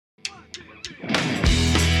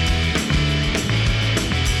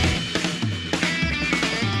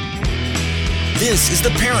This is The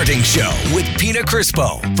Parenting Show with Pina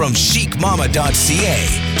Crispo from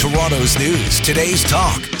chicmama.ca. Toronto's news, today's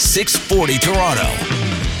talk, 640 Toronto.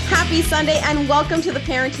 Happy Sunday and welcome to The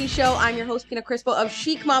Parenting Show. I'm your host, Pina Crispo of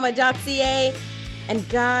chicmama.ca. And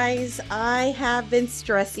guys, I have been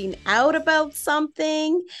stressing out about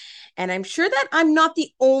something, and I'm sure that I'm not the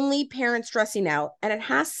only parent stressing out. And it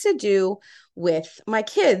has to do with my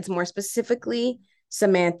kids, more specifically,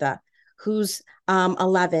 Samantha, who's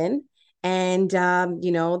 11. And,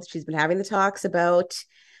 she's been having the talks about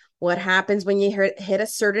what happens when you hit a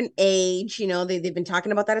certain age. They've been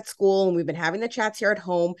talking about that at school, and we've been having the chats here at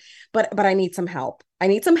home, but I need some help. I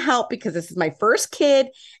need some help because this is my first kid,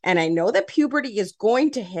 and I know that puberty is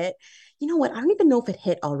going to hit. You know what? I don't even know if it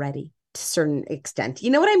hit already to a certain extent.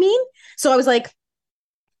 You know what I mean? So I was like,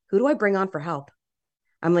 who do I bring on for help?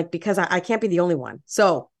 I'm like, because I can't be the only one.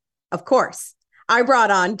 So, of course, I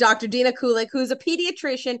brought on Dr. Dina Kulik, who's a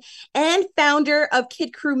pediatrician and founder of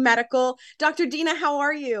Kid Crew Medical. Dr. Dina, how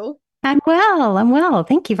are you? I'm well.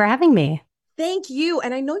 Thank you for having me. Thank you.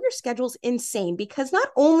 And I know your schedule's insane because not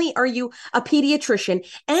only are you a pediatrician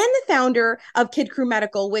and the founder of Kid Crew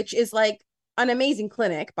Medical, which is like an amazing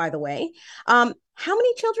clinic, by the way. How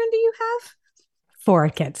many children do you have? 4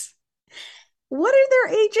 kids. What are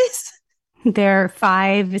their ages? They're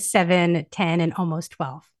 5, 7, 10, and almost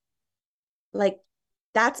 12. Like,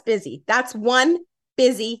 that's busy. That's one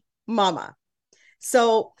busy mama.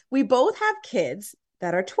 So we both have kids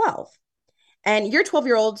that are 12. And your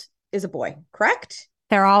 12-year-old is a boy, correct?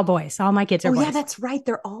 They're all boys. All my kids are boys. Oh, yeah, that's right.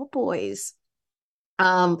 They're all boys.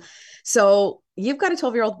 So you've got a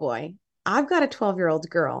 12-year-old boy. I've got a 12-year-old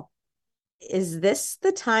girl. Is this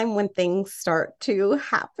the time when things start to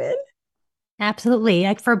happen? Absolutely.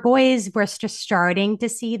 Like for boys, we're just starting to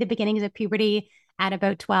see the beginnings of puberty at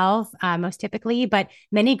about 12, most typically, but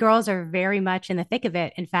many girls are very much in the thick of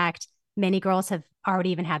it. In fact, many girls have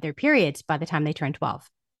already even had their periods by the time they turn 12.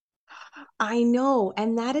 I know.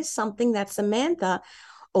 And that is something that Samantha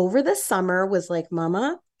over the summer was like,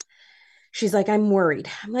 Mama, she's like, I'm worried.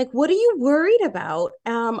 I'm like, what are you worried about?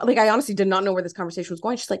 I honestly did not know where this conversation was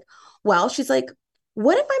going. She's like,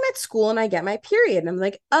 what if I'm at school and I get my period? And I'm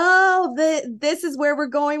like, this is where we're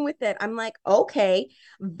going with it. I'm like, okay,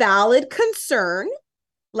 valid concern,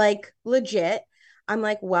 like legit. I'm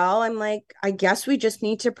like, I guess we just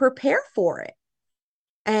need to prepare for it.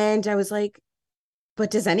 And I was like, but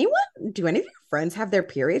do any of your friends have their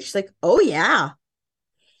period? She's like, oh yeah.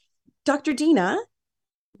 Dr. Dina,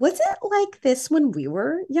 was it like this when we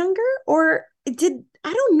were younger? Or I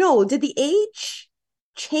don't know, did the age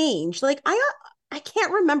change? Like, I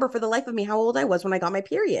can't remember for the life of me how old I was when I got my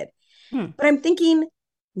period. But I'm thinking,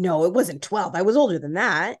 no, it wasn't 12. I was older than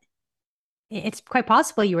that. It's quite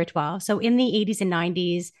possible you were 12. So in the 80s and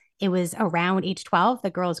 90s, it was around age 12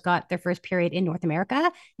 that girls got their first period in North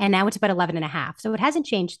America. And now it's about 11 and a half. So it hasn't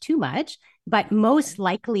changed too much. But most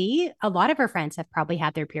likely, a lot of our friends have probably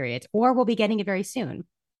had their periods or will be getting it very soon.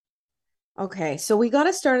 Okay, so we got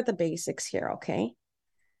to start at the basics here, okay?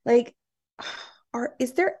 Like,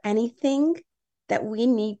 is there anything that we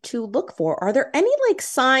need to look for? Are there any like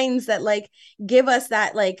signs that like give us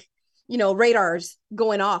that like, radars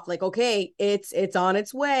going off? Like, okay, it's on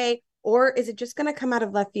its way. Or is it just going to come out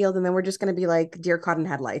of left field and then we're just going to be like deer caught in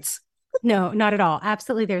headlights? No, not at all.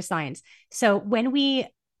 Absolutely, there's signs. So when we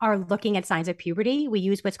are looking at signs of puberty, we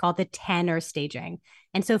use what's called the Tanner staging.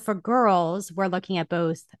 And so for girls, we're looking at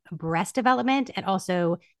both breast development and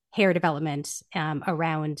also hair development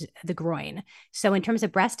around the groin. So in terms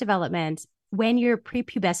of breast development, when you're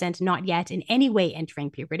prepubescent, not yet in any way entering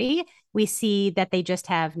puberty, we see that they just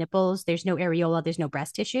have nipples. There's no areola, there's no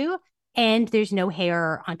breast tissue, and there's no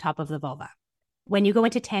hair on top of the vulva. When you go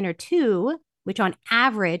into Tanner 2, which on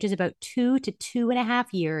average is about 2 to 2.5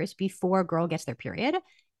 years before a girl gets their period,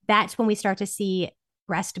 that's when we start to see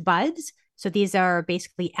breast buds. So these are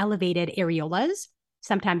basically elevated areolas,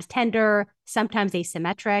 sometimes tender, sometimes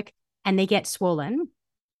asymmetric, and they get swollen.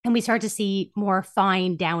 And we start to see more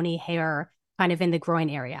fine, downy hair kind of in the groin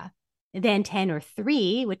area. Then Tanner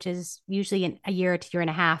 3, which is usually a year to year and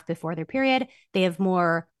a half before their period, they have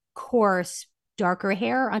more coarse, darker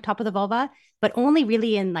hair on top of the vulva, but only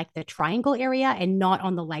really in like the triangle area and not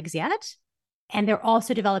on the legs yet. And they're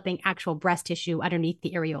also developing actual breast tissue underneath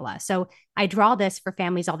the areola. So I draw this for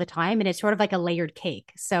families all the time, and it's sort of like a layered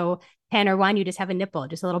cake. So Tanner 1, you just have a nipple,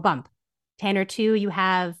 just a little bump. Tanner 2, you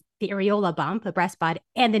have the areola bump, the breast bud,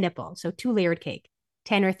 and the nipple. So 2 layered cake.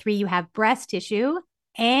 Tanner 3, you have breast tissue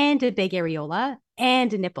and a big areola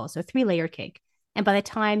and a nipple. So 3 layered cake. And by the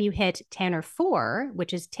time you hit Tanner 4,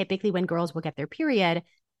 which is typically when girls will get their period,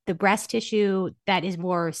 the breast tissue that is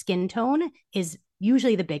more skin tone is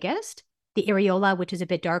usually the biggest. The areola, which is a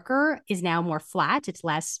bit darker, is now more flat. It's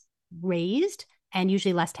less raised and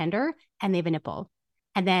usually less tender, and they have a nipple.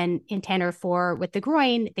 And then in 10 or 4 with the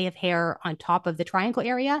groin, they have hair on top of the triangle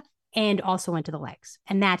area and also into the legs.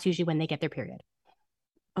 And that's usually when they get their period.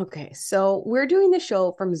 Okay, so we're doing the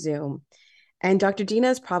show from Zoom, and Dr. Dina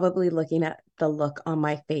is probably looking at the look on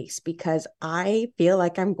my face because I feel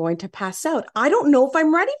like I'm going to pass out. I don't know if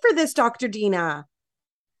I'm ready for this, Dr. Dina.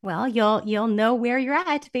 Well, you'll know where you're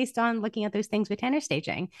at based on looking at those things with tenor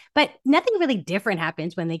staging. But nothing really different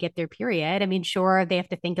happens when they get their period. I mean, sure, they have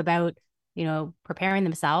to think about, preparing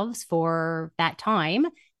themselves for that time,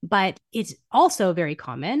 but it's also very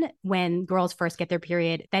common when girls first get their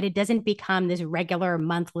period that it doesn't become this regular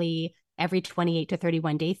monthly every 28 to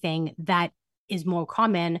 31 day thing that is more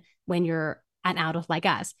common when you're an adult like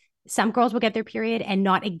us. Some girls will get their period and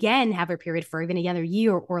not again have a period for even another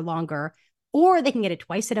year or longer, or they can get it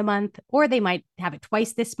twice in a month, or they might have it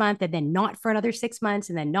twice this month and then not for another 6 months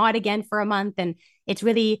and then not again for a month. And it's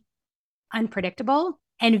really unpredictable.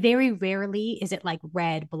 And very rarely is it like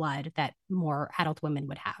red blood that more adult women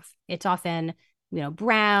would have. It's often,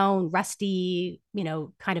 brown, rusty,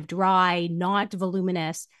 kind of dry, not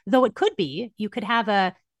voluminous, though it could be. You could have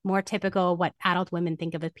a more typical what adult women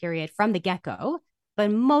think of a period from the get-go,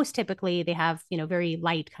 but most typically they have, very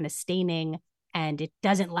light kind of staining, and it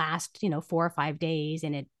doesn't last, 4 or 5 days,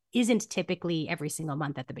 and it isn't typically every single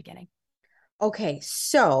month at the beginning. Okay,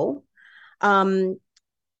 so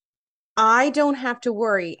I don't have to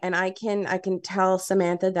worry, and I can tell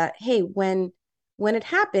Samantha that, hey, when it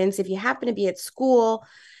happens, if you happen to be at school,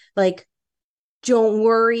 like, don't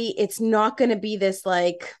worry, it's not going to be this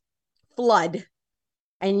like flood,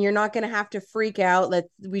 and you're not going to have to freak out.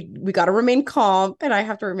 We got to remain calm, and I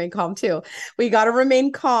have to remain calm too. We got to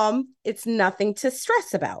remain calm. It's nothing to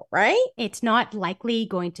stress about, right? It's not likely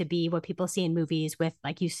going to be what people see in movies with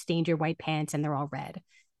like you stained your white pants and they're all red.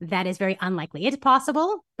 That is very unlikely. It's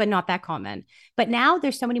possible, but not that common. But now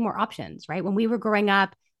there's so many more options, right? When we were growing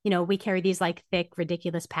up, we carried these like thick,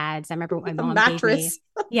 ridiculous pads. I remember what my A mom gave me. mattress.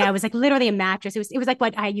 Yeah, it was like literally a mattress. It was like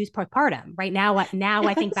what I used postpartum. Right now, now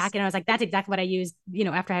I think Yes. back and I was like, that's exactly what I used,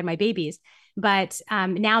 after I had my babies. But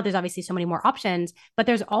now there's obviously so many more options. But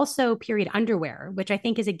there's also period underwear, which I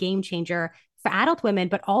think is a game changer for adult women,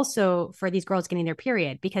 but also for these girls getting their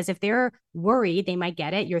period. Because if they're worried they might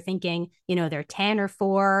get it, you're thinking, they're 10 or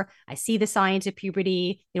 4. I see the signs of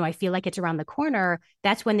puberty. I feel like it's around the corner.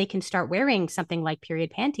 That's when they can start wearing something like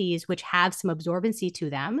period panties, which have some absorbency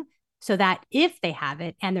to them, so that if they have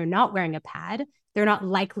it and they're not wearing a pad, they're not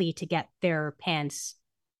likely to get their pants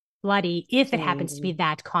bloody if it happens to be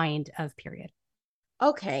that kind of period.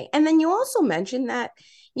 Okay. And then you also mentioned that,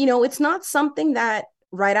 it's not something that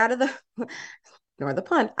right out of the, nor the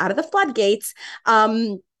pun, out of the floodgates,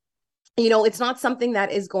 it's not something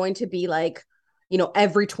that is going to be like,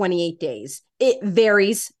 every 28 days. It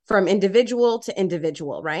varies from individual to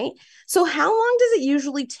individual, right? So how long does it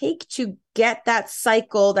usually take to get that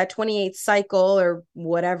cycle, that 28 cycle or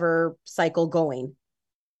whatever cycle going?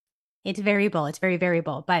 It's variable. It's very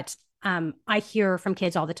variable. But I hear from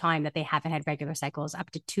kids all the time that they haven't had regular cycles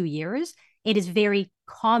up to 2 years. It is very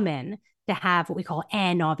common to have what we call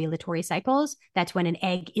anovulatory cycles. That's when an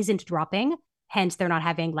egg isn't dropping. Hence, they're not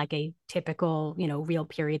having like a typical, real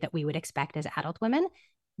period that we would expect as adult women.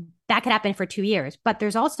 That could happen for 2 years. But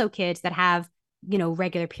there's also kids that have,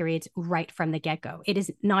 regular periods right from the get-go. It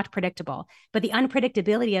is not predictable. But the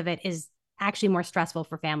unpredictability of it is actually more stressful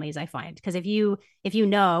for families, I find. Because if you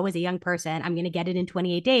know as a young person, I'm going to get it in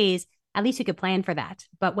 28 days, at least you could plan for that.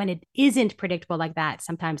 But when it isn't predictable like that,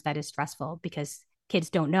 sometimes that is stressful because kids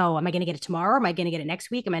don't know, am I going to get it tomorrow? Am I going to get it next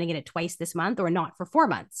week? Am I going to get it twice this month or not for 4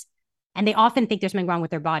 months? And they often think there's something wrong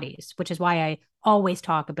with their bodies, which is why I always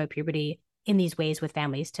talk about puberty in these ways with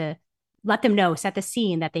families to let them know, set the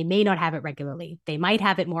scene that they may not have it regularly. They might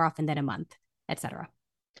have it more often than a month, etc.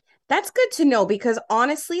 That's good to know because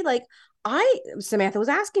honestly, like Samantha was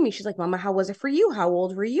asking me, she's like, Mama, how was it for you? How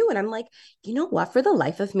old were you? And I'm like, you know what? For the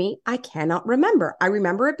life of me, I cannot remember. I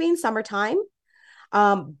remember it being summertime.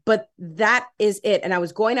 But that is it. And I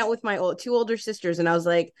was going out with my two older sisters and I was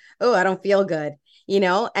like, oh, I don't feel good,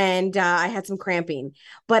 and I had some cramping,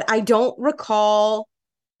 but I don't recall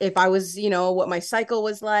if I was, what my cycle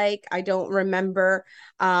was like. I don't remember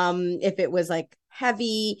if it was like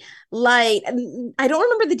heavy, light. I don't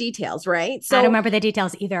remember the details, right? I don't So remember the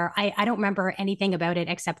details either. I don't remember anything about it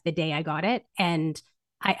except the day I got it. And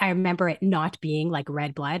I remember it not being like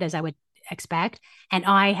red blood, as I would expect. And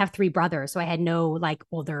I have three brothers, so I had no like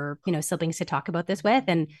older, siblings to talk about this with.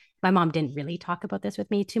 And my mom didn't really talk about this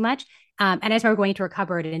with me too much. And I just remember going to her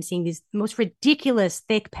cupboard and seeing these most ridiculous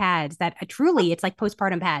thick pads that truly, it's like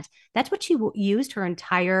postpartum pads. That's what she used her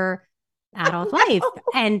entire adult life.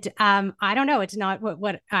 And I don't know, it's not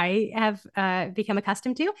what I have become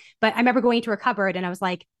accustomed to. But I remember going to her cupboard and I was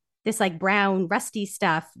like, this like brown rusty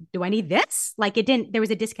stuff, do I need this? Like there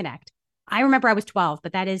was a disconnect. I remember I was 12,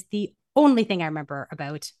 but that is the only thing I remember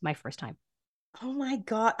about my first time. Oh my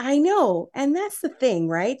God, I know. And that's the thing,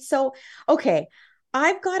 right? So, okay,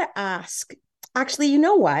 I've got to ask. Actually, you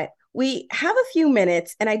know what? We have a few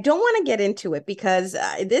minutes and I don't want to get into it because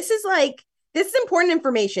this is important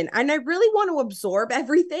information and I really want to absorb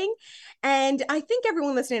everything. And I think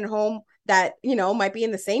everyone listening at home that, might be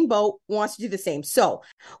in the same boat wants to do the same. So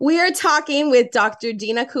we are talking with Dr.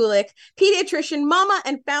 Dina Kulik, pediatrician, mama,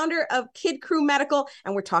 and founder of Kid Crew Medical.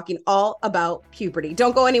 And we're talking all about puberty.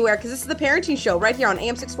 Don't go anywhere because this is the Parenting Show right here on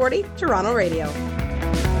AM 640 Toronto Radio.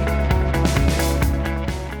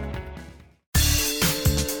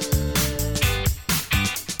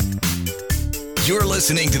 You're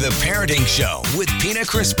listening to The Parenting Show with Pina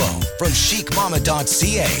Crispo from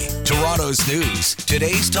chicmama.ca, Toronto's news.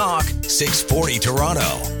 Today's talk, 640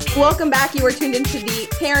 Toronto. Welcome back. You are tuned into The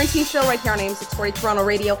Parenting Show right here on AM 640 Toronto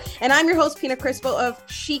Radio. And I'm your host, Pina Crispo of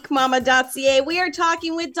chicmama.ca. We are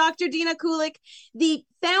talking with Dr. Dina Kulik, the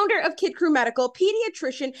founder of Kid Crew Medical,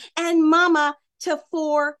 pediatrician, and mama to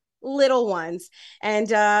 4 little ones. And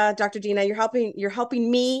Dr. Dina, you're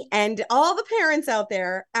helping me and all the parents out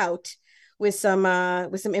there out with some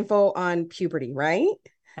info on puberty, right?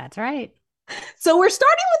 That's right. So we're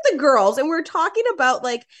starting with the girls and we're talking about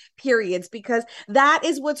like periods because that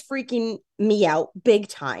is what's freaking me out big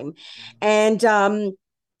time. And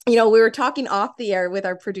we were talking off the air with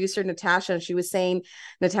our producer Natasha, and she was saying,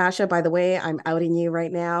 Natasha, by the way, I'm outing you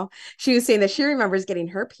right now. She was saying that she remembers getting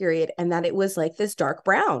her period and that it was like this dark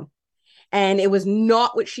brown. And it was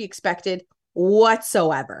not what she expected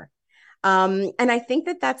whatsoever. And I think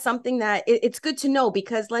that that's something that it's good to know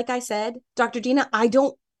because like I said, Dr. Dina, I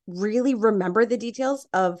don't really remember the details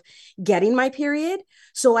of getting my period.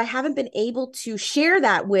 So I haven't been able to share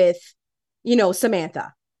that with,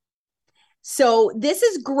 Samantha. So this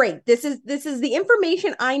is great. This is the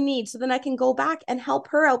information I need so then I can go back and help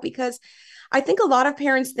her out because I think a lot of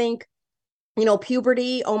parents think,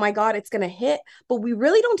 puberty, oh my God, it's going to hit, but we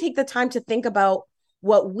really don't take the time to think about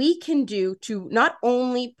what we can do not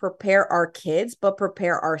only prepare our kids, but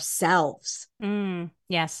prepare ourselves.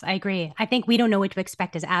 Yes, I agree. I think we don't know what to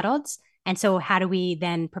expect as adults. And so how do we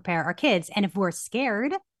then prepare our kids? And if we're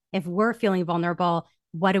scared, if we're feeling vulnerable,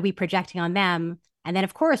 what are we projecting on them? And then,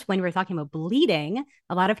 of course, when we're talking about bleeding,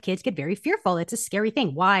 a lot of kids get very fearful. It's a scary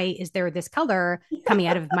thing. Why is there this color coming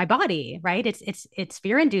out of my body, right? It's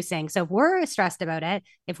fear-inducing. So if we're stressed about it,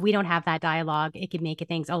 if we don't have that dialogue, it could make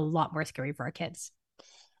things a lot more scary for our kids.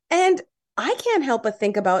 And I can't help but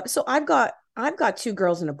think about, so I've got 2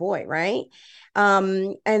 girls and a boy, right?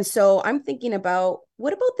 And so I'm thinking about,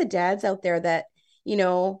 what about the dads out there that,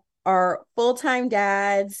 are full-time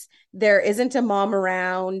dads? There isn't a mom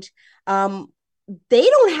around. They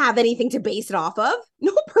don't have anything to base it off of.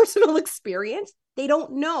 No personal experience. They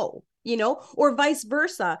don't know, or vice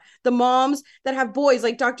versa. The moms that have boys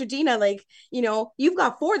like Dr. Dina, like, you've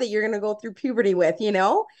got 4 that you're going to go through puberty with,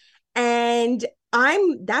 and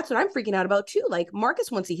that's what I'm freaking out about too. Like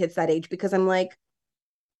Marcus, once he hits that age, because I'm like,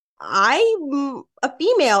 I'm a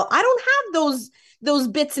female. I don't have those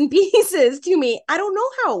bits and pieces to me. I don't know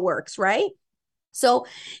how it works. Right. So,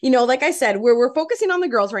 like I said, we're focusing on the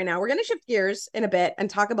girls right now. We're going to shift gears in a bit and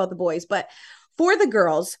talk about the boys, but for the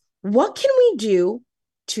girls, what can we do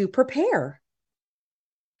to prepare?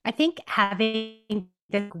 I think having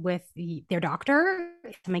this with their doctor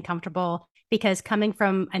is something comfortable, because coming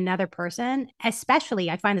from another person, especially,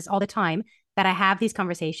 I find this all the time, that I have these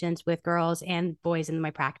conversations with girls and boys in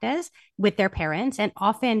my practice with their parents. And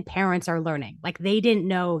often parents are learning, like they didn't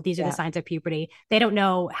know these are the signs of puberty. They don't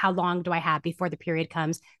know how long do I have before the period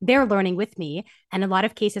comes. They're learning with me. And in a lot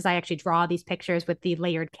of cases, I actually draw these pictures with the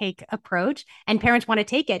layered cake approach, and parents want to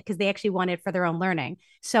take it because they actually want it for their own learning.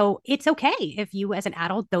 So it's okay if you as an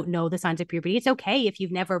adult don't know the signs of puberty. It's okay if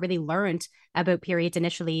you've never really learned about periods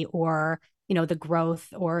initially, or the growth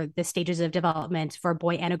or the stages of development for a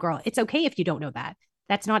boy and a girl. It's okay if you don't know that.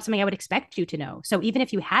 That's not something I would expect you to know. So even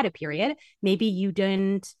if you had a period, maybe you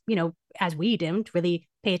didn't, as we didn't really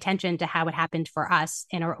pay attention to how it happened for us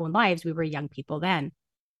in our own lives. We were young people then.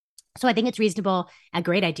 So I think it's reasonable, a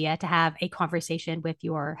great idea to have a conversation with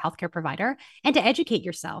your healthcare provider and to educate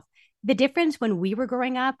yourself. The difference when we were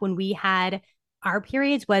growing up, when we had our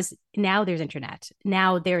periods was now there's internet.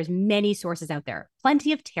 Now there's many sources out there,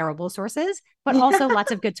 plenty of terrible sources, but also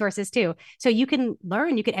lots of good sources too. So you can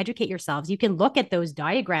learn, you can educate yourselves. You can look at those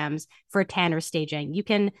diagrams for Tanner staging. You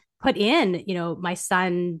can put in, my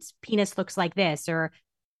son's penis looks like this, or,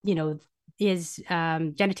 his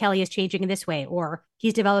genitalia is changing in this way, or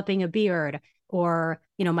he's developing a beard, or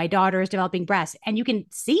my daughter is developing breasts, and you can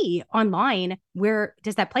see online, where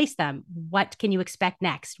does that place them? What can you expect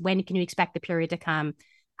next? When can you expect the period to come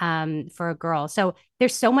for a girl? So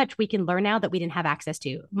there's so much we can learn now that we didn't have access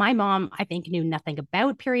to. My mom, I think, knew nothing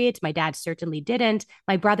about periods. My dad certainly didn't.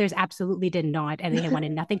 My brothers absolutely did not, and they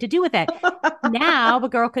wanted nothing to do with it. Now a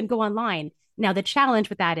girl can go online. Now the challenge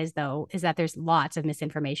with that is that there's lots of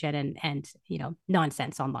misinformation and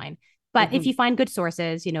nonsense online. But if you find good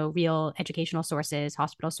sources, real educational sources,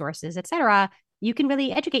 hospital sources, etc., you can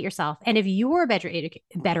really educate yourself. And if you're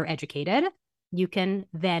better educated, you can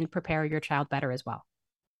then prepare your child better as well.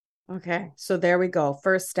 Okay, so there we go.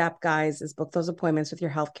 First step, guys, is book those appointments with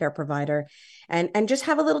your healthcare provider and just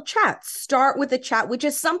have a little chat. Start with a chat, which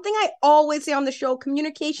is something I always say on the show.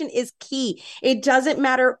 Communication is key. It doesn't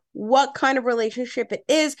matter what kind of relationship it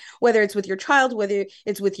is, whether it's with your child, whether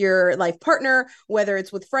it's with your life partner, whether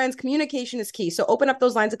it's with friends. Communication is key. So open up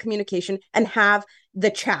those lines of communication and have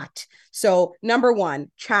the chat. So number one,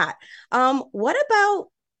 chat. What about,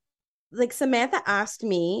 like, Samantha asked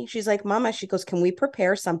me, she's like, Mama, she goes, can we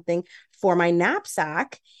prepare something for my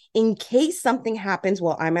knapsack in case something happens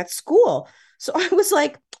while I'm at school? So I was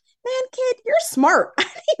like, man, kid, you're smart. I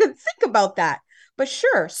didn't even think about that, but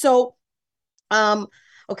sure. So,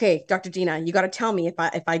 okay, Dr. Dina, you got to tell me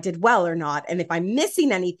if I did well or not, and if I'm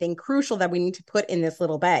missing anything crucial that we need to put in this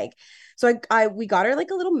little bag. So we got her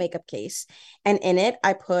like a little makeup case, and in it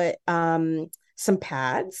I put some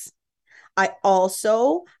pads. I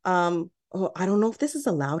also, I don't know if this is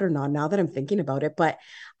allowed or not now that I'm thinking about it, but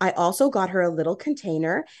I also got her a little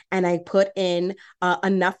container, and I put in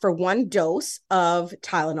enough for one dose of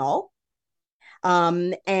Tylenol.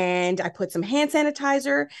 And I put some hand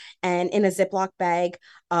sanitizer, and in a Ziploc bag,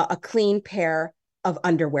 a clean pair of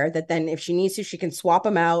underwear that then if she needs to, she can swap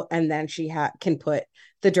them out, and then she can put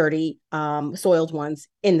the dirty, soiled ones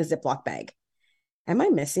in the Ziploc bag. Am I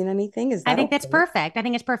missing anything? Is that I think okay? that's perfect. I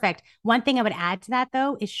think it's perfect. One thing I would add to that,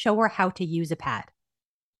 though, is show her how to use a pad.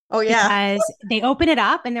 Oh, yeah. Because they open it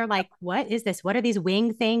up and they're like, what is this? What are these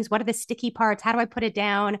wing things? What are the sticky parts? How do I put it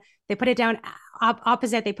down? They put it down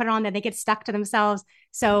opposite. They put it on, then they get stuck to themselves.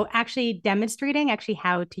 So actually demonstrating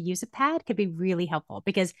how to use a pad could be really helpful,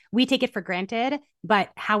 because we take it for granted, but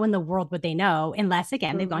how in the world would they know unless,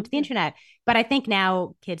 again, they've gone to the internet? But I think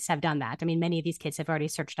now kids have done that. I mean, many of these kids have already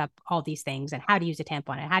searched up all these things and how to use a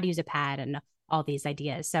tampon and how to use a pad and all these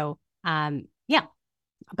ideas. So yeah,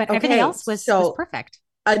 but everything else was perfect.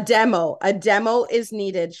 A demo is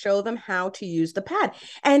needed. Show them how to use the pad.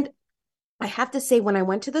 And I have to say, when I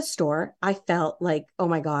went to the store, I felt like, oh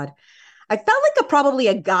my God, I felt like probably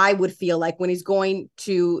a guy would feel like when he's going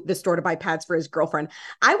to the store to buy pads for his girlfriend.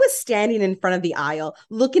 I was standing in front of the aisle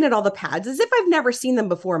looking at all the pads as if I've never seen them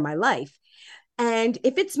before in my life. And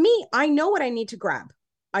if it's me, I know what I need to grab.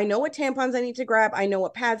 I know what tampons I need to grab. I know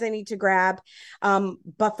what pads I need to grab.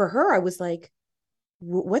 But for her, I was like,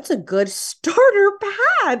 what's a good starter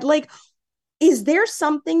pad? Like, is there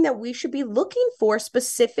something that we should be looking for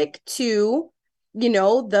specific to,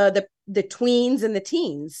 the tweens and the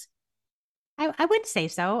teens? I would say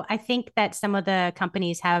so. I think that some of the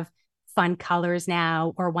companies have fun colors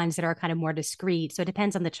now, or ones that are kind of more discreet. So it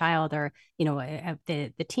depends on the child or,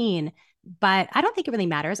 the teen. But I don't think it really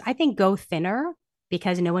matters. I think go thinner,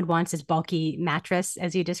 because no one wants this bulky mattress,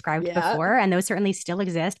 as you described before. And those certainly still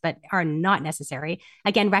exist, but are not necessary.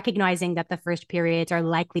 Again, recognizing that the first periods are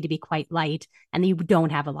likely to be quite light and you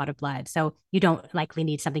don't have a lot of blood. So you don't likely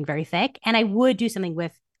need something very thick. And I would do something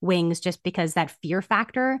with wings, just because that fear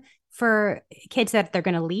factor for kids that they're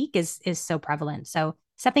going to leak is so prevalent. So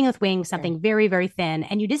something with wings, something very, very thin.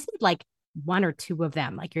 And you just need like one or two of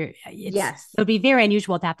them. Like it would be very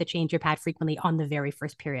unusual to have to change your pad frequently on the very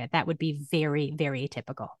first period. That would be very, very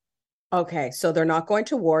typical. Okay, so they're not going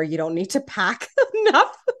to war. You don't need to pack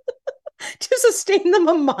enough to sustain them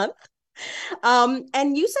a month.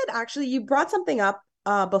 And you said, actually, you brought something up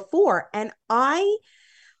before, and I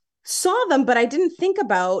saw them, but I didn't think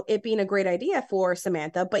about it being a great idea for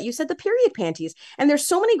Samantha. But you said the period panties, and there's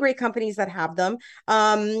so many great companies that have them.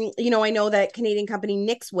 I know that Canadian company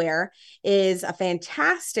Knixwear is a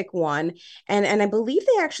fantastic one, and I believe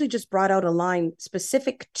they actually just brought out a line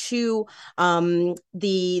specific to the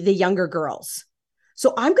younger girls.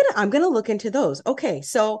 So I'm gonna look into those. Okay,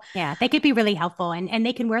 so yeah, they could be really helpful, and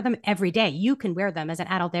they can wear them every day. You can wear them as an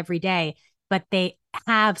adult every day. but they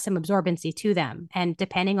have some absorbency to them. And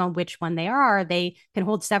depending on which one they are, they can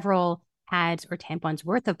hold several pads or tampons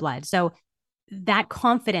worth of blood. So that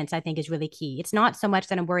confidence, I think, is really key. It's not so much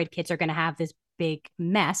that I'm worried kids are going to have this big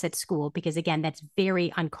mess at school, because again, that's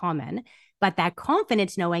very uncommon. But that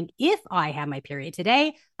confidence knowing, if I have my period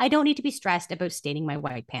today, I don't need to be stressed about staining my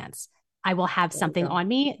white pants. I will have something on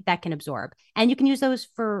me that can absorb. And you can use those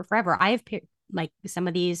for forever. I have like some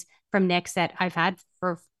of these from Nick's that I've had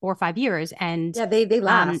for 4 or 5 years. And yeah, they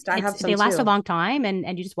last. I have some they last too. a long time,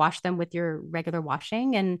 and you just wash them with your regular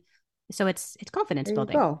washing. And so it's confidence There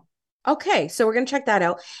building. You go. Okay, so we're gonna check that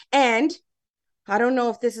out. And I don't know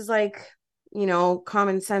if this is like,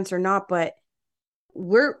 common sense or not, but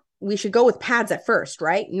we should go with pads at first,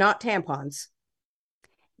 right? Not tampons.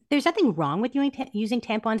 There's nothing wrong with using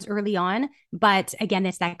tampons early on, but again,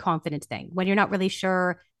 it's that confidence thing. When you're not really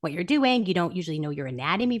sure what you're doing, you don't usually know your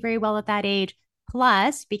anatomy very well at that age.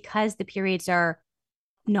 Plus, because the periods are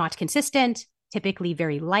not consistent, typically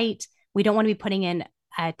very light, we don't want to be putting in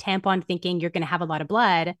a tampon thinking you're going to have a lot of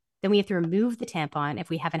blood. Then we have to remove the tampon if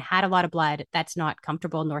we haven't had a lot of blood. That's not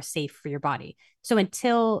comfortable nor safe for your body. So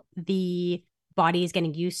until the body is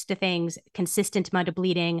getting used to things, consistent amount of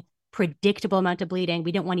bleeding, predictable amount of bleeding,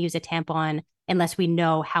 we don't want to use a tampon unless we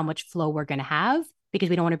know how much flow we're going to have, because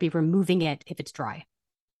we don't want to be removing it if it's dry.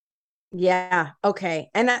 Yeah. Okay.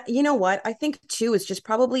 And you know what? I think too, it's just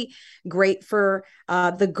probably great for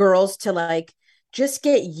the girls to like just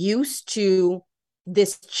get used to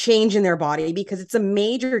this change in their body, because it's a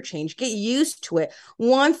major change. Get used to it.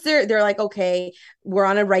 Once they're like, okay, we're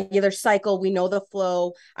on a regular cycle. We know the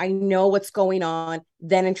flow. I know what's going on.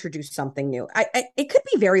 Then introduce something new. It could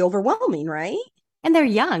be very overwhelming, right? And they're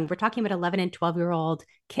young. We're talking about 11 and 12-year-old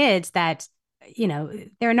kids that,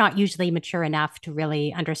 they're not usually mature enough to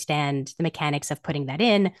really understand the mechanics of putting that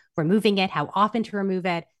in, removing it, how often to remove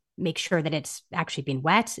it, make sure that it's actually been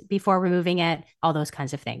wet before removing it, all those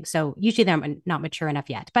kinds of things. So usually they're not mature enough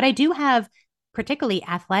yet. But I do have particularly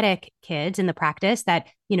athletic kids in the practice that,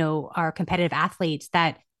 are competitive athletes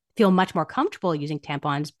that feel much more comfortable using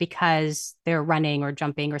tampons because they're running or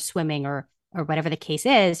jumping or swimming or whatever the case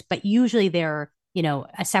is. But usually they're,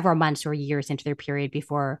 several months or years into their period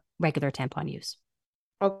before regular tampon use.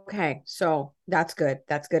 Okay. So that's good.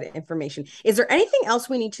 That's good information. Is there anything else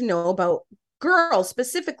we need to know about girls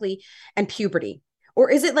specifically and puberty?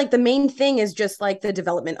 Or is it like the main thing is just like the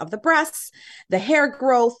development of the breasts, the hair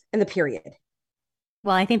growth, and the period?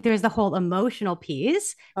 Well, I think there's the whole emotional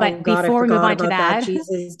piece, but Oh God, before we move on to that,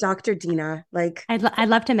 Jesus, Dr. Dina, like I'd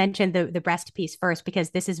love to mention the breast piece first, because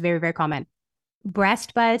this is very, very common.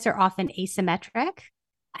 Breast buds are often asymmetric,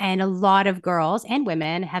 and a lot of girls and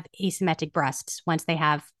women have asymmetric breasts once they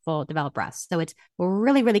have full developed breasts. So it's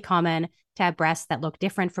really, really common to have breasts that look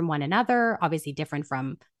different from one another, obviously different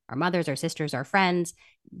from our mothers, our sisters, our friends.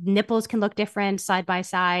 Nipples can look different side by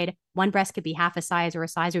side. One breast could be half a size or a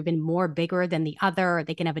size or even more bigger than the other.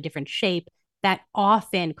 They can have a different shape. That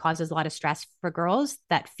often causes a lot of stress for girls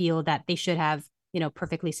that feel that they should have,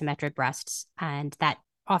 perfectly symmetric breasts. And that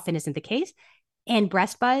often isn't the case. And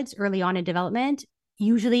breast buds early on in development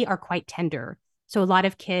usually are quite tender. So a lot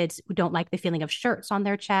of kids who don't like the feeling of shirts on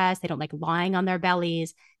their chest, they don't like lying on their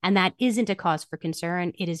bellies, and that isn't a cause for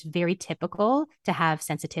concern. It is very typical to have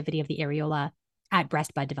sensitivity of the areola at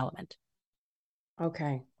breast bud development.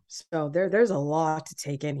 Okay. So there's a lot to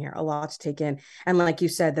take in here, a lot to take in. And like you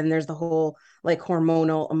said, then there's the whole like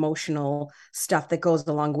hormonal, emotional stuff that goes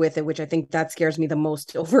along with it, which I think that scares me the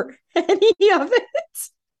most over any of it.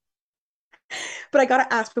 But I got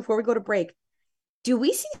to ask before we go to break, do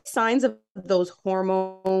we see signs of those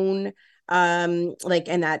hormone, like,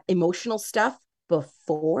 and that emotional stuff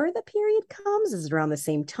before the period comes? Is it around the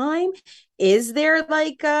same time? Is there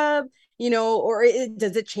like, does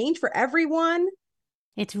it change for everyone?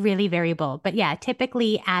 It's really variable. But yeah,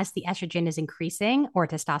 typically as the estrogen is increasing or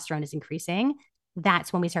testosterone is increasing,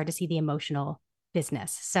 that's when we start to see the emotional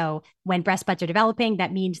business. So when breast buds are developing,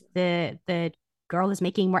 that means the girl is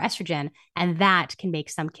making more estrogen, and that can make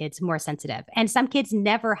some kids more sensitive. And some kids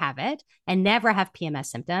never have it and never have PMS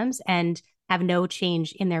symptoms and have no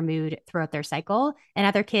change in their mood throughout their cycle. And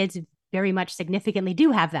other kids very much significantly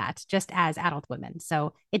do have that, just as adult women.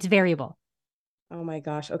 So it's variable. Oh my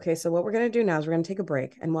gosh. Okay. So what we're going to do now is we're going to take a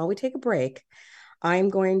break. And while we take a break, I'm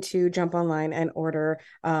going to jump online and order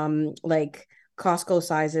like Costco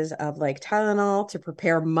sizes of like Tylenol to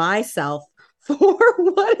prepare myself for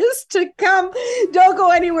what is to come. Don't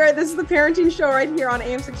go anywhere. This is the Parenting Show right here on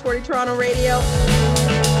AM 640 Toronto Radio.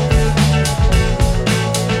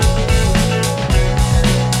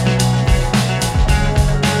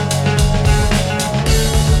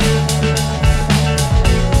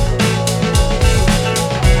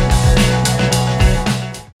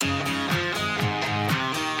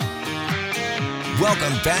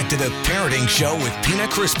 back to the Parenting Show with Pina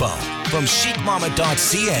Crispo from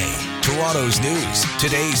chicmama.ca. Toronto's news,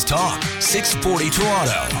 today's talk, 640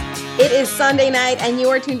 Toronto. It is Sunday night, and you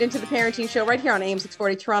are tuned into the Parenting Show right here on AM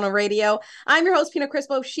 640 Toronto Radio. I'm your host, Pina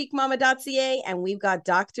Crispo of chicmama.ca, and we've got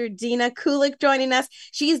Dr. Dina Kulik joining us.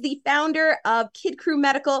 She is the founder of Kid Crew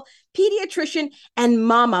Medical, pediatrician, and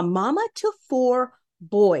mama to 4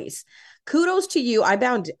 boys. Kudos to you. I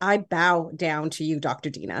bow down to you,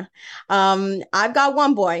 Dr. Dina. I've got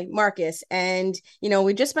one boy, Marcus, and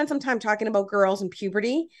we just spent some time talking about girls and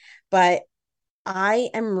puberty, but I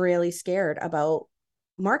am really scared about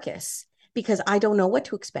Marcus because I don't know what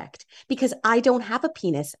to expect, because I don't have a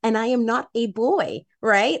penis and I am not a boy,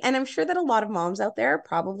 right? And I'm sure that a lot of moms out there are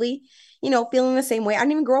probably, feeling the same way. I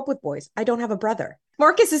didn't even grow up with boys. I don't have a brother.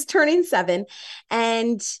 Marcus is turning 7,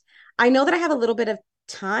 and I know that I have a little bit of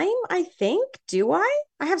time, I think. Do I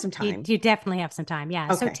have some time? You definitely have some time. Yeah.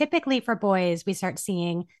 Okay. So typically for boys, we start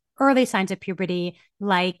seeing early signs of puberty,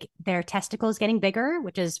 like their testicles getting bigger,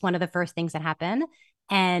 which is one of the first things that happen,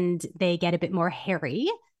 and they get a bit more hairy.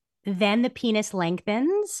 Then the penis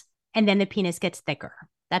lengthens, and then the penis gets thicker.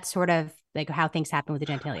 That's sort of like how things happen with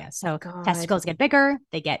the genitalia. So testicles get bigger,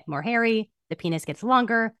 they get more hairy, the penis gets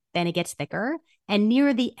longer, then it gets thicker. And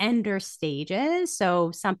near the ender stages,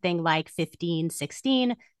 so something like 15,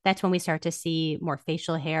 16, that's when we start to see more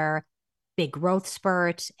facial hair, big growth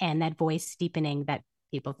spurt, and that voice deepening that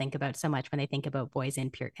people think about so much when they think about boys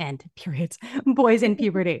in periods, boys in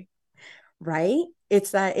puberty. Right?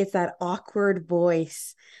 It's that awkward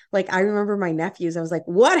voice. Like, I remember my nephews, I was like,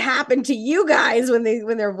 what happened to you guys when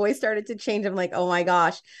their voice started to change? I'm like, oh my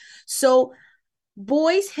gosh. So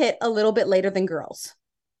boys hit a little bit later than girls.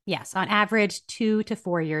 Yes, on average 2 to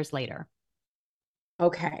 4 years later.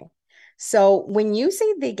 Okay. So when you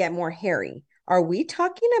say they get more hairy, are we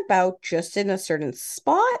talking about just in a certain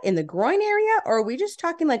spot in the groin area, or are we just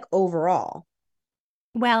talking like overall?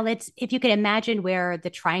 Well, it's if you could imagine where the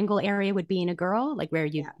triangle area would be in a girl, like where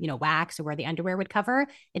you wax or where the underwear would cover,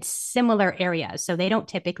 it's similar areas. So they don't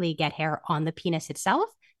typically get hair on the penis itself,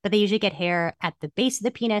 but they usually get hair at the base of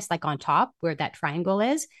the penis, like on top where that triangle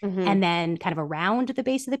is, and then kind of around the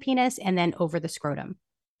base of the penis and then over the scrotum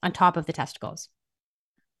on top of the testicles.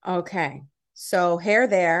 Okay. So hair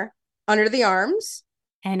there under the arms.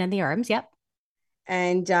 And in the arms, yep.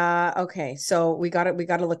 And okay, so we got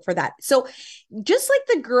to look for that. So just like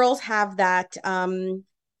the girls have that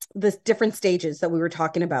the different stages that we were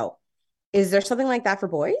talking about, is there something like that for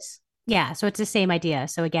boys? Yeah, so it's the same idea.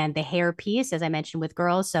 So again, the hair piece, as I mentioned with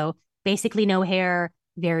girls, so basically no hair,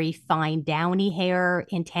 very fine downy hair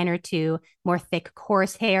in 10 or 2, more thick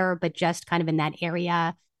coarse hair, but just kind of in that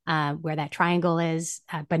area where that triangle is,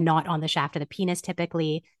 but not on the shaft of the penis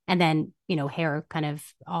typically. And then, hair kind of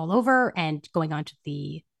all over and going onto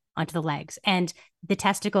the legs. And the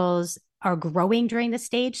testicles are growing during this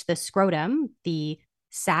stage. The scrotum, the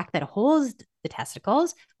sac that holds the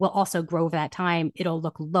testicles, will also grow over that time. It'll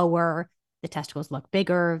look lower. The testicles look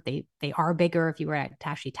bigger. They are bigger if you were to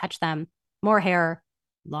actually touch them. More hair,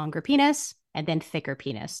 longer penis, and then thicker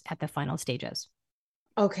penis at the final stages.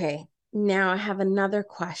 Okay. Now I have another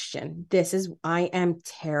question. I am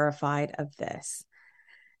terrified of this.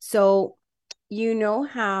 So,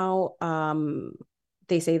 how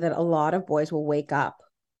they say that a lot of boys will wake up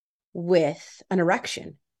with an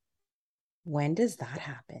erection. When does that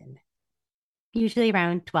happen? Usually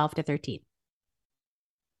around 12 to 13.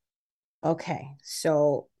 Okay.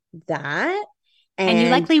 So that, and you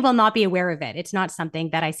likely will not be aware of it. It's not something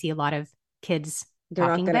that I see a lot of kids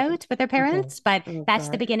talking about with their parents, but that's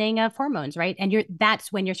the beginning of hormones, right? And that's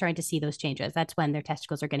when you're starting to see those changes. That's when their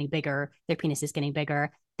testicles are getting bigger, their penis is getting bigger.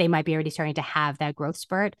 They might be already starting to have that growth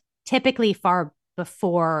spurt, typically far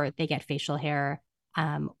before they get facial hair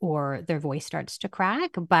or their voice starts to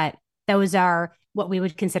crack. But those are what we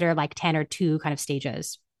would consider like 10 or 2 kind of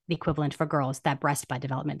stages, the equivalent for girls, that breast bud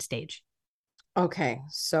development stage. Okay.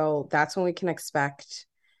 So that's when we can expect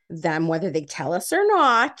them, whether they tell us or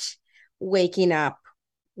not, waking up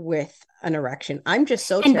with an erection. I'm just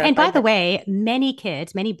so terrified. And by the way, many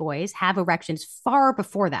boys have erections far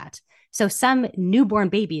before that. So some newborn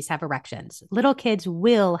babies have erections. Little kids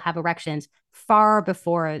will have erections far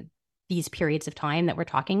before these periods of time that we're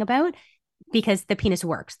talking about, because the penis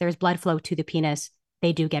works. There's blood flow to the penis.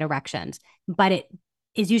 They do get erections. But it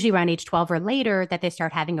is usually around age 12 or later that they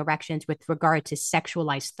start having erections with regard to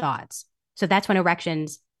sexualized thoughts. So that's when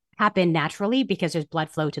erections happen naturally because there's blood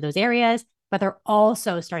flow to those areas, but they're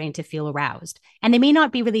also starting to feel aroused. And they may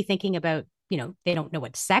not be really thinking about, they don't know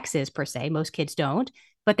what sex is per se. Most kids don't,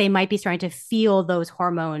 but they might be starting to feel those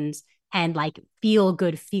hormones and like feel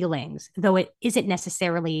good feelings, though it isn't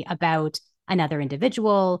necessarily about another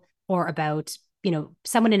individual or about,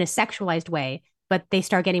 someone in a sexualized way, but they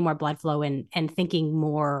start getting more blood flow and thinking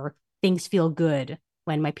more things feel good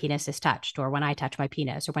when my penis is touched or when I touch my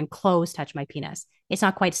penis or when clothes touch my penis. It's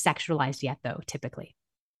not quite sexualized yet, though, typically.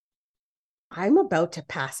 I'm about to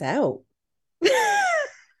pass out. I'm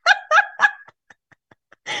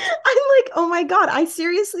like, oh my God, I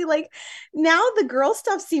seriously like now the girl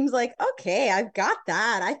stuff seems like, okay, I've got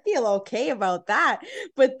that. I feel okay about that.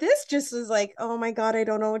 But this just was like, oh my God, I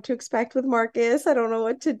don't know what to expect with Marcus. I don't know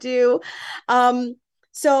what to do.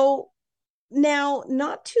 So now,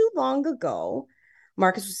 not too long ago,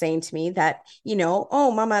 Marcus was saying to me that,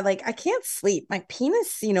 oh, mama, like I can't sleep. My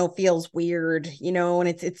penis, feels weird, and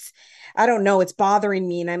it's, I don't know, it's bothering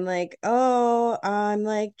me. And I'm like, oh, I'm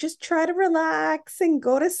like, just try to relax and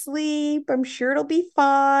go to sleep. I'm sure it'll be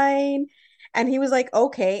fine. And he was like,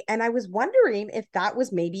 okay. And I was wondering if that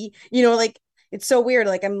was maybe, like, it's so weird.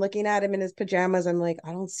 Like I'm looking at him in his pajamas. I'm like,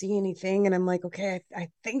 I don't see anything. And I'm like, okay, I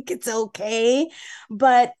think it's okay.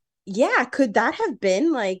 But yeah, could that have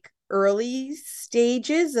been like early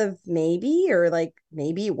stages of maybe, or like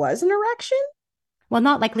maybe it was an erection? Well,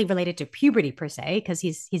 not likely related to puberty per se, because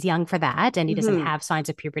he's young for that and he doesn't Mm-hmm. have signs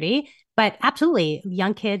of puberty. But absolutely,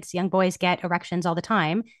 young kids, young boys get erections all the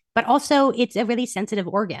time. But also, it's a really sensitive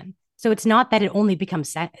organ. So it's not that it only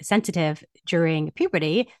becomes sensitive during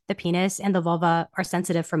puberty. The penis and the vulva are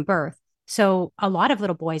sensitive from birth. So a lot of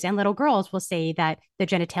little boys and little girls will say that the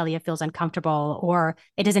genitalia feels uncomfortable, or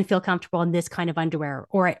it doesn't feel comfortable in this kind of underwear,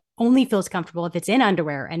 or it only feels comfortable if it's in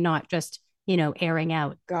underwear and not just airing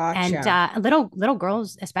out. And Gotcha. little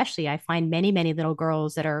girls, especially, I find many little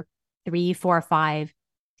girls that are 3, 4, 5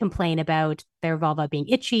 complain about their vulva being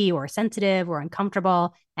itchy or sensitive or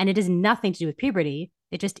uncomfortable, and it has nothing to do with puberty.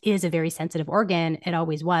 It just is a very sensitive organ. It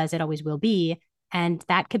always was. It always will be, and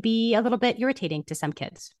that could be a little bit irritating to some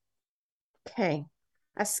kids. Okay.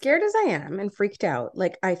 As scared as I am and freaked out,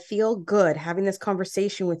 like I feel good having this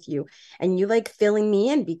conversation with you and you like filling me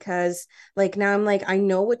in because like now I'm like, I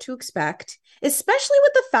know what to expect, especially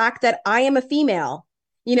with the fact that I am a female,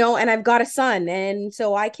 and I've got a son. And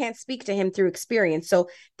so I can't speak to him through experience. So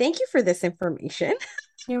thank you for this information.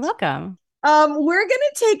 You're welcome. We're gonna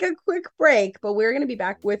take a quick break, but we're gonna be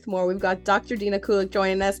back with more. We've got Dr. Dina Kulik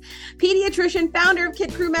joining us, pediatrician, founder of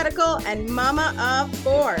Kid Crew Medical, and mama of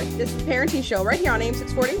four. This is the Parenting Show right here on AM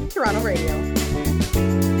 640 Toronto Radio.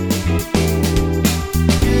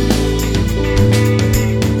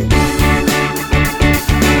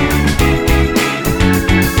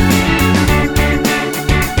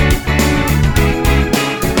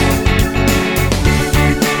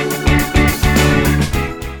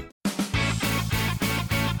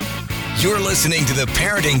 You're listening to The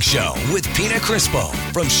Parenting Show with Pina Crispo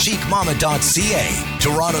from chicmama.ca.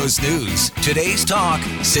 Toronto's news. Today's talk,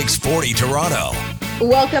 640 Toronto.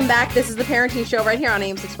 Welcome back. This is the Parenting Show right here on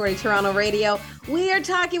AM 640 Toronto Radio. We are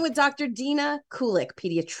talking with Dr. Dina Kulik,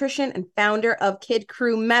 pediatrician and founder of Kid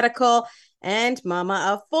Crew Medical and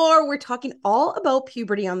mama of four. We're talking all about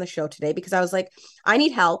puberty on the show today because I was like, I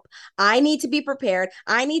need help. I need to be prepared.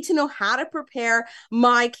 I need to know how to prepare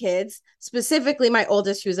my kids, specifically my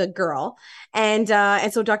oldest, who's a girl. And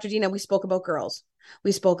so, Dr. Dina, we spoke about girls.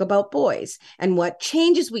 We spoke about boys and what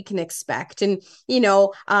changes we can expect and,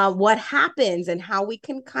 what happens and how we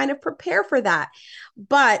can kind of prepare for that.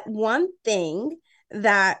 But one thing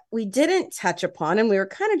that we didn't touch upon, and we were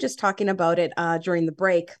kind of just talking about it during the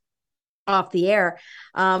break off the air,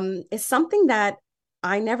 is something that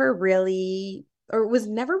I never really, or was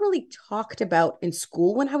never really talked about in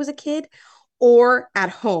school when I was a kid or at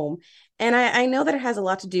home. And I know that it has a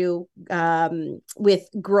lot to do with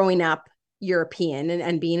growing up European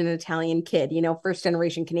and being an Italian kid, first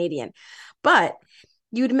generation Canadian. But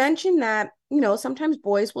you'd mentioned that, sometimes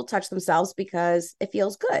boys will touch themselves because it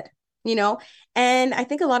feels good, and I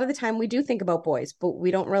think a lot of the time we do think about boys, but we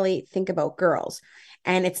don't really think about girls.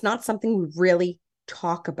 And it's not something we really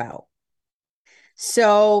talk about.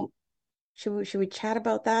 So should we chat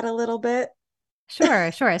about that a little bit?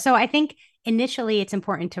 Sure. So I think initially it's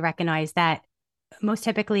important to recognize that most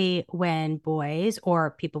typically when boys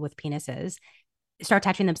or people with penises start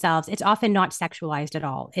touching themselves, it's often not sexualized at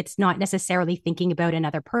all. It's not necessarily thinking about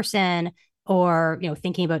another person or,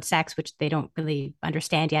 thinking about sex, which they don't really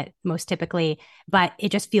understand yet, most typically, but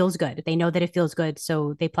it just feels good. They know that it feels good.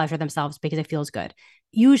 So they pleasure themselves because it feels good.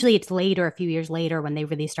 Usually it's later, a few years later, when they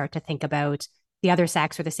really start to think about the other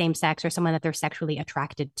sex or the same sex or someone that they're sexually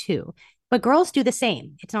attracted to. But girls do the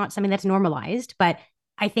same. It's not something that's normalized, but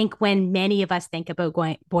I think when many of us think about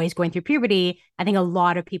boys going through puberty, I think a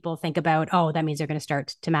lot of people think about, oh, that means they're going to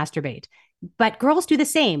start to masturbate. But girls do the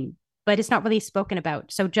same. but it's not really spoken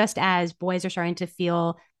about. So just as boys are starting to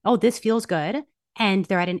feel, oh, this feels good, and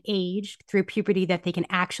they're at an age through puberty that they can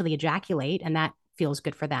actually ejaculate, and that feels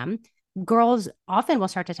good for them, girls often will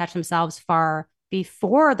start to touch themselves far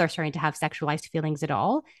before they're starting to have sexualized feelings at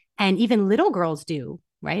all. And even little girls do,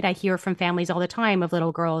 right? I hear from families all the time of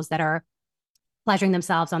little girls that are pleasuring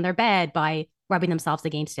themselves on their bed by rubbing themselves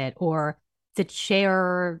against it, or the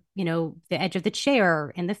chair, the edge of the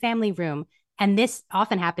chair in the family room. And this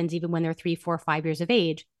often happens even when they're 3, 4, 5 years of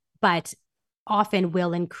age, but often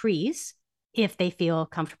will increase if they feel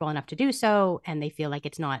comfortable enough to do so and they feel like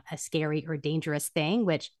it's not a scary or dangerous thing,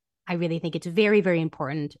 which I really think it's very, very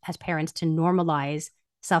important as parents to normalize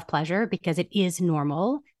self-pleasure, because it is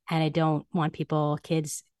normal. And I don't want people,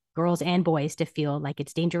 kids, girls and boys, to feel like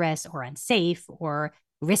it's dangerous or unsafe or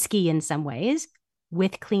risky in some ways,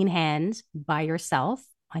 with clean hands by yourself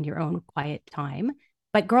on your own quiet time.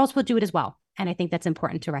 But girls will do it as well. And I think that's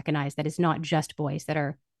important to recognize that it's not just boys that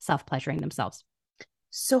are self-pleasuring themselves.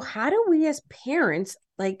 So how do we as parents,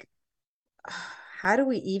 how do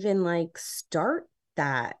we even start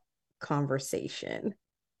that conversation?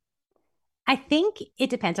 I think it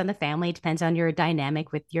depends on the family. It depends on your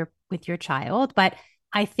dynamic with your child. But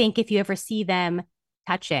I think if you ever see them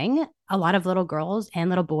touching, a lot of little girls and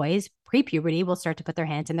little boys pre-puberty will start to put their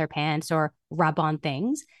hands in their pants or rub on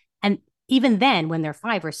things. And even then, when they're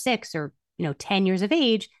 5 or 6 or 10 years of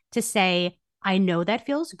age, to say, I know that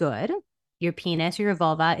feels good. Your penis or your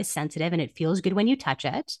vulva is sensitive and it feels good when you touch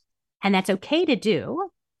it. And that's okay to do.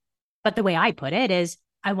 But the way I put it is,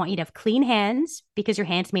 I want you to have clean hands, because your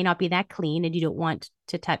hands may not be that clean and you don't want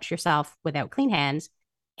to touch yourself without clean hands.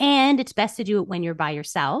 And it's best to do it when you're by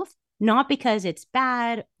yourself, not because it's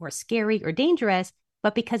bad or scary or dangerous,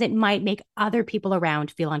 but because it might make other people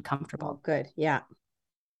around feel uncomfortable. Oh, good. Yeah.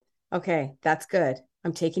 Okay, that's good.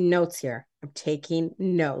 I'm taking notes here. I'm taking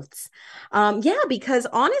notes. Yeah, because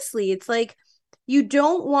honestly, it's like you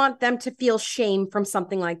don't want them to feel shame from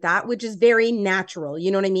something like that, which is very natural.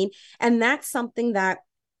 You know what I mean? And that's something that,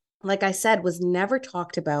 like I said, was never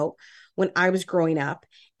talked about when I was growing up.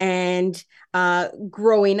 And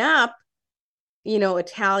growing up,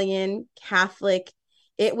 Italian, Catholic,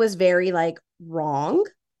 it was very wrong.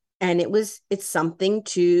 And it's something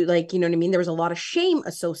to you know what I mean? There was a lot of shame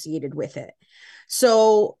associated with it.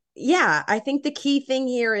 So yeah, I think the key thing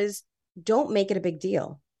here is don't make it a big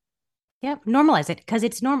deal. Yeah, normalize it, because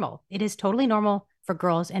it's normal. It is totally normal for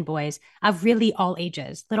girls and boys of really all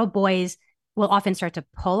ages. Little boys will often start to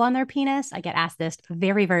pull on their penis. I get asked this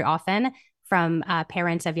very, very often from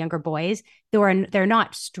parents of younger boys. They're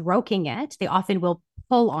not stroking it. They often will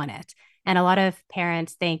pull on it. And a lot of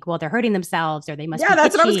parents think, well, they're hurting themselves or they must be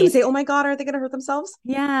That's itchy. what I was going to say. Oh my God, are they going to hurt themselves?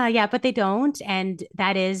 Yeah, but they don't. And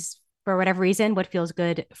that is, for whatever reason, what feels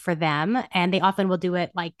good for them. And they often will do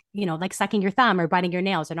it like sucking your thumb or biting your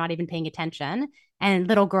nails. They're not even paying attention. And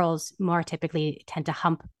little girls more typically tend to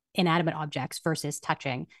hump inanimate objects versus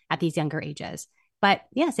touching at these younger ages. But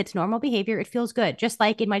yes, it's normal behavior. It feels good. Just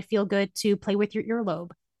like it might feel good to play with your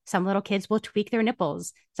earlobe. Some little kids will tweak their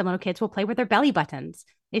nipples. Some little kids will play with their belly buttons.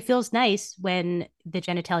 It feels nice when the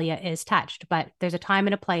genitalia is touched, but there's a time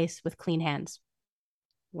and a place with clean hands.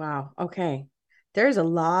 Wow. Okay. There's a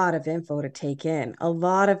lot of info to take in, a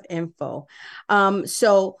lot of info.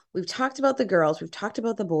 So we've talked about the girls, we've talked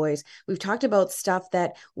about the boys, we've talked about stuff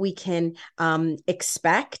that we can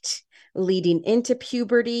expect leading into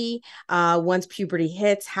puberty, once puberty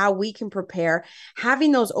hits, how we can prepare,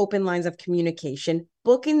 having those open lines of communication,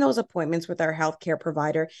 booking those appointments with our healthcare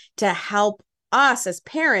provider to help us as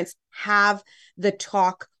parents have the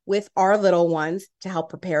talk with our little ones to help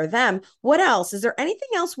prepare them. What else? Is there anything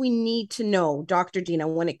else we need to know, Dr. Dina,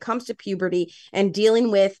 when it comes to puberty and dealing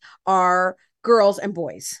with our girls and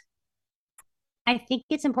boys? I think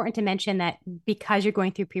it's important to mention that because you're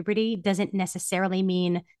going through puberty doesn't necessarily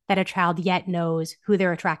mean that a child yet knows who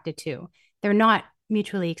they're attracted to. They're not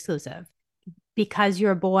mutually exclusive. Because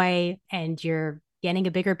you're a boy and you're getting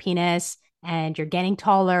a bigger penis and you're getting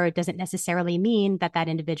taller, it doesn't necessarily mean that that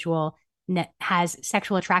individual has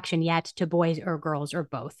sexual attraction yet to boys or girls or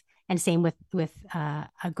both. And same with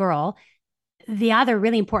a girl. The other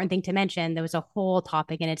really important thing to mention, there was a whole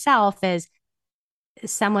topic in itself, is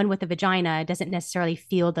someone with a vagina doesn't necessarily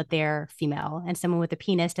feel that they're female, and someone with a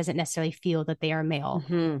penis doesn't necessarily feel that they are male.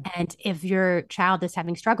 Mm-hmm. And if your child is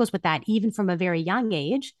having struggles with that, even from a very young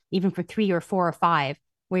age, even for 3 or 4 or 5,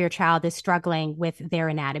 where your child is struggling with their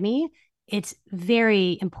anatomy, it's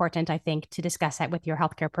very important, I think, to discuss that with your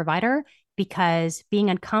healthcare provider, because being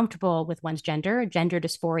uncomfortable with one's gender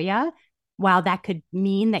dysphoria, while that could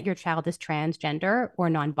mean that your child is transgender or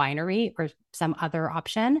non-binary or some other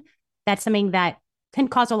option, that's something that can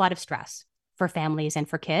cause a lot of stress for families and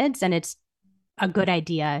for kids. And it's a good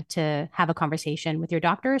idea to have a conversation with your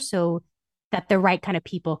doctor so that the right kind of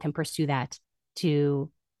people can pursue that to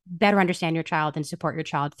better understand your child and support your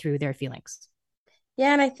child through their feelings.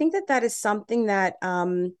 Yeah, and I think that that is something that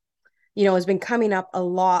has been coming up a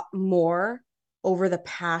lot more over the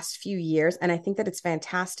past few years. And I think that it's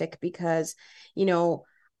fantastic because, you know,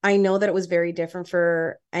 I know that it was very different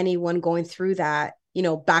for anyone going through that,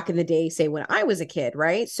 back in the day, say when I was a kid,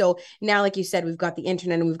 right? So now, like you said, we've got the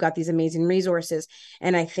internet and we've got these amazing resources.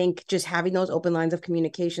 And I think just having those open lines of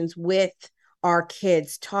communications with our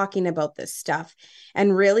kids talking about this stuff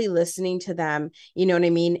and really listening to them, you know what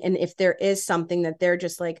I mean? And if there is something that they're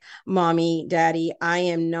just like, mommy, daddy, I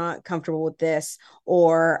am not comfortable with this,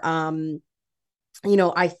 or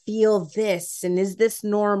I feel this, and is this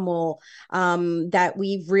normal? That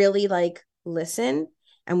we really like listen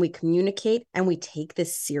and we communicate and we take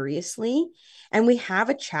this seriously and we have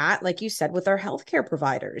a chat, like you said, with our healthcare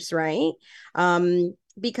providers, right? And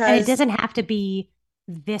it Because doesn't have to be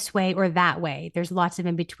this way or that way. There's lots of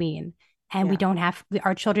in between. And yeah,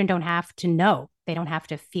 our children don't have to know. They don't have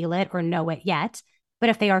to feel it or know it yet. But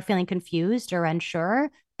if they are feeling confused or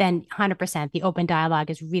unsure, then 100% the open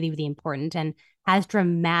dialogue is really, really important and has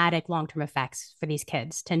dramatic long-term effects for these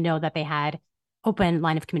kids to know that they had open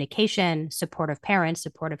line of communication, supportive parents,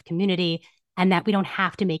 supportive community, and that we don't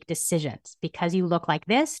have to make decisions. Because you look like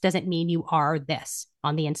this doesn't mean you are this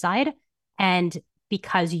on the inside. And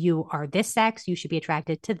because you are this sex, you should be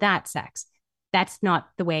attracted to that sex. That's not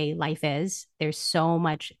the way life is. There's so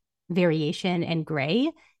much variation and gray.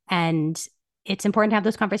 And it's important to have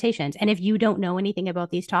those conversations. And if you don't know anything about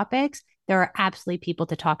these topics, there are absolutely people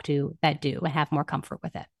to talk to that do and have more comfort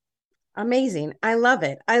with it. amazing. I love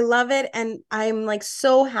it. I love it. And I'm like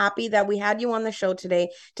so happy that we had you on the show today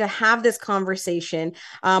to have this conversation.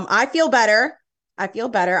 I feel better. I feel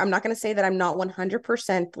better. I'm not going to say that I'm not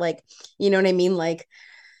 100% like, you know what I mean? Like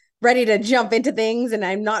ready to jump into things and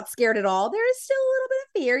I'm not scared at all. There is still a little bit of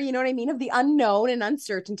fear, you know what I mean, of the unknown and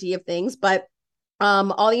uncertainty of things, but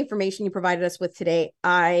all the information you provided us with today,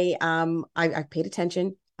 I paid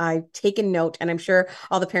attention. I've taken note, and I'm sure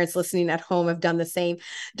all the parents listening at home have done the same.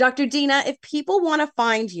 Dr. Dina, if people want to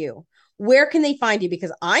find you, where can they find you?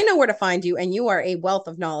 Because I know where to find you, and you are a wealth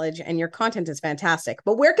of knowledge, and your content is fantastic.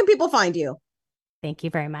 But where can people find you? Thank you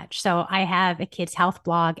very much. So I have a kids health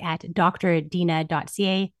blog at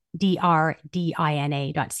drdina.ca,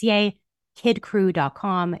 drdina.ca,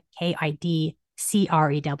 kidcrew.com,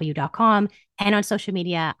 kidcrew.com. And on social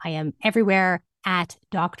media, I am everywhere at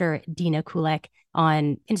Dr. Dina Kulik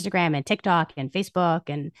on Instagram and TikTok and Facebook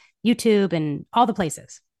and YouTube and all the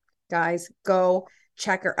places. Guys, go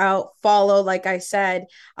check her out. Follow, like I said.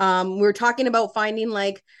 We were talking about finding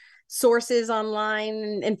like sources online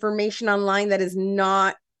and information online that is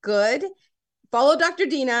not good. Follow Dr.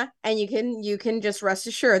 Dina, and you can just rest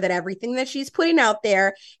assured that everything that she's putting out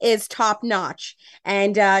there is top notch,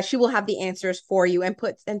 and she will have the answers for you and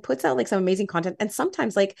puts out like some amazing content. And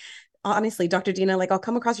sometimes, like honestly, Dr. Dina, like I'll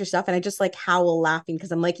come across your stuff and I just like howl laughing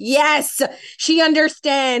because I'm like, yes, she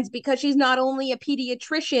understands, because she's not only a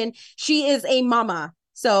pediatrician, she is a mama.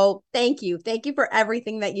 So thank you for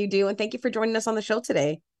everything that you do, and thank you for joining us on the show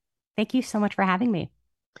today. Thank you so much for having me.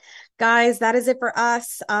 Guys, that is it for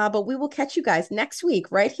us. But we will catch you guys next week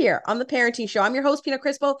right here on The Parenting Show. I'm your host, Pina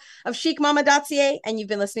Crispo of chicmama.ca, and you've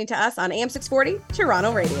been listening to us on AM 640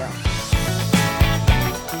 Toronto Radio.